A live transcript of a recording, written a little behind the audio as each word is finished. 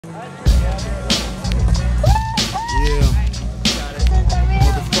Yeah.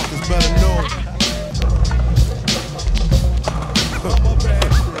 Motherfuckers better know.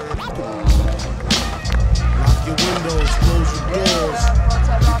 Lock your windows, close your doors.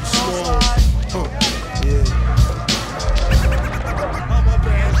 Smalls. Yeah.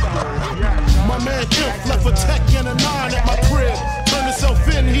 My man Imp left a tech and a 9 at my crib. Turned himself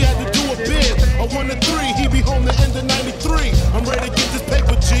in, he had to do a bid. A 1 to 3, he be home the end of 93. I'm ready to get this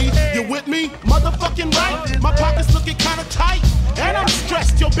paper, G. You with me? Motherfucking right. My pockets looking kinda tight. And I'm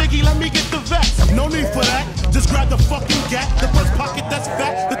stressed, yo Biggie, let me get the vest. No need for that, just grab the fucking gat. The first pocket that's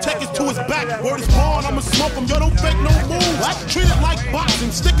fat, the tech is to his back. Word is born, I'ma smoke him, yo don't fake no moves. Treat it like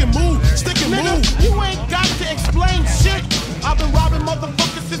boxing, stick and move, stick and move. You ain't got to explain shit. I've been robbing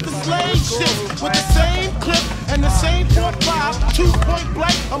motherfuckers since the slave shit. With the same clip and the same 4.5, 2-point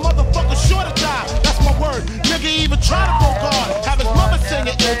blank, a motherfucker sure to die. That's my word, nigga even try to go guard. Have his mother sing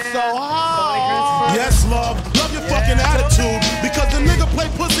it, it's so hard. Yes, love your fucking attitude. Because the nigga play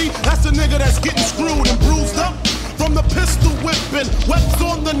pussy, that's the nigga that's getting screwed and bruised up. From the pistol whipping, webs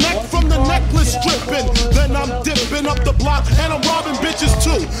on the neck from the necklace stripping. Then I'm dipping up the block and I'm robbing bitches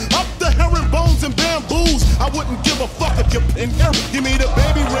too. Up the herringbones and bamboos. I wouldn't give a fuck if you're in here. Give me the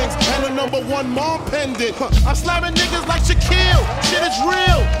baby rings and the #1 mom pendant. I'm slamming niggas like Shaquille. Shit is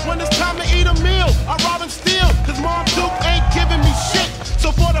real. When it's time to eat a meal, I rob and steal. Cause Mom Duke ain't giving me shit.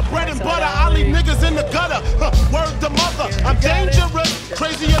 So for the bread and butter, I leave niggas in the gutter. Word to mother, I'm dangerous.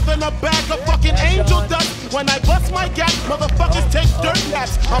 Crazier than a bag of fucking angel dust. When I bust my gap, motherfuckers take dirt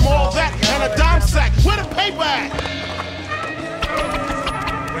naps. I'm all that and a dime sack. Where the paper at?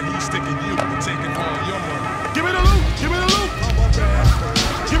 When he's sticking you, taking all your money. Give me the loot, give me the loot.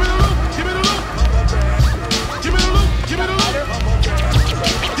 Give me the loot, give me the loot. Give me the loot, give me the loot.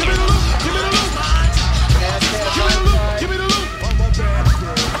 Give me the loot, give me the loot. Give me the loot, give me the loot.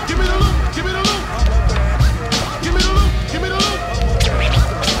 Give me the loot, give me the loot. Give me the loot, give me the loot.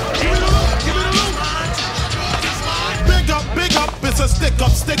 Give me the loot, give me the loot. Big up, it's a stick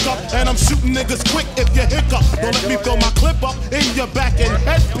up, and I'm shooting niggas quick if you hiccup. Don't let me throw my clip up in your back and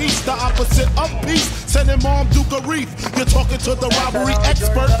headpiece, the opposite of peace. Sending Mom Duke a reef. You're talking to the robbery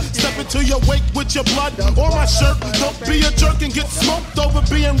expert. Step into your wake with your blood or my shirt. Don't be a jerk and get smoked over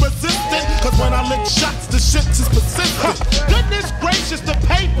being resistant. Cause when I lick shots, the shit is persistent. Goodness gracious, the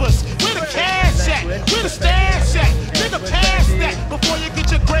papers. Where the cash at? Where the stash at? Nigga, pass that before you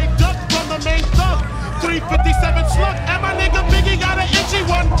get your grade up from the main thug. 357 slug, and my nigga Biggie got an itchy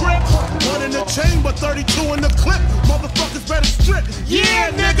 1 grip. 1 in the chamber, 32 in the clip. Motherfuckers better strip.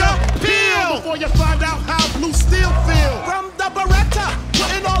 Yeah, nigga, peel before you find out how blue steel feel. From the Beretta,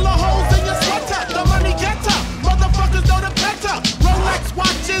 putting all the holes in your sweater. The money getter, motherfuckers know the better. Rolex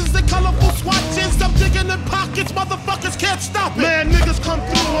watches and colorful swatches. I'm digging in pockets, motherfuckers can't stop it. Man, niggas come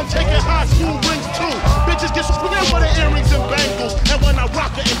through, I'm taking high school rings too. Bitches get split with the earrings and bangles. And when I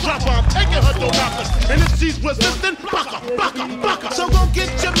rock her and drop her, I'm taking her to rockers. And if she's resistant, baka. So go get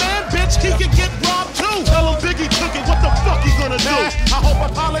your man, bitch, he can get robbed too. Tell him Biggie took it, what the fuck he gonna do? I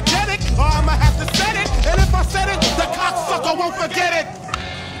hope apologetic, or I'ma have to set it. And if I said it, the cocksucker won't forget it.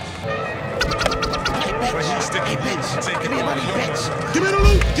 When he's sticking you, taking all your money. Give me the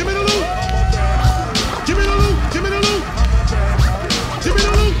loot, give me the loot. Give me the loot, give me the loot. Give me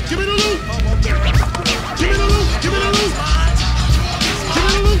the loot, give me the loot. Give me the loot, give me the loot. Give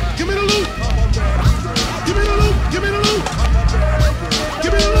me the loot, give me the loot. Give me the loot, give me the loot.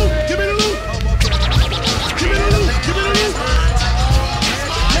 Give me the loot, give me the loot. Give me the loot, give me the loot.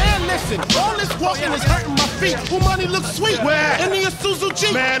 Man, listen, all this walking is hurting my feet. Who money looks sweet? Where? In the Isuzu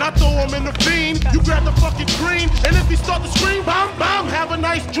Jeep. Man, I throw him in the fiend. You grab the fucking green, and if he start to scream, bam, bam, have a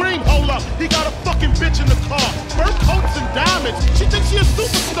nice dream. Hold up, he got a fucking bitch in the car. Fur coats and diamonds. She thinks she a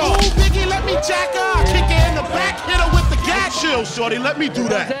superstar. Ooh, Biggie, let me jack her. Kick her in the back, hit her with the gas. Chill, shorty, let me do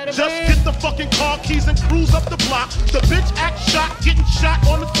that. Just get the fucking car keys and cruise up the block. The bitch act shot, getting shot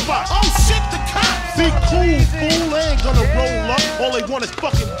on the spot. Oh shit, the cops. Be cool, fool. They ain't gonna roll up. All they want is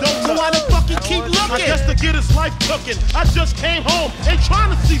fucking dope. So why they fucking keep looking? I guess to get his life cooking. I just came home and trying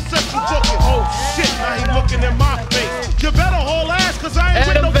to see sexual booking. Oh shit, now he looking in my face. You better haul ass, cause I ain't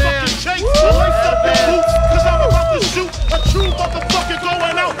with no fucking chase. So lace up your boots, cause I'm about to shoot a true motherfucker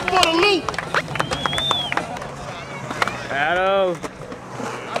going out for the loot. Adam,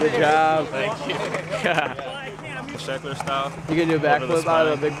 good job. Thank you. Shackler style. You can do a backflip out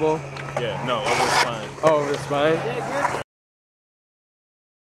of the big bull? Yeah, no, over the spine. Oh, over the spine?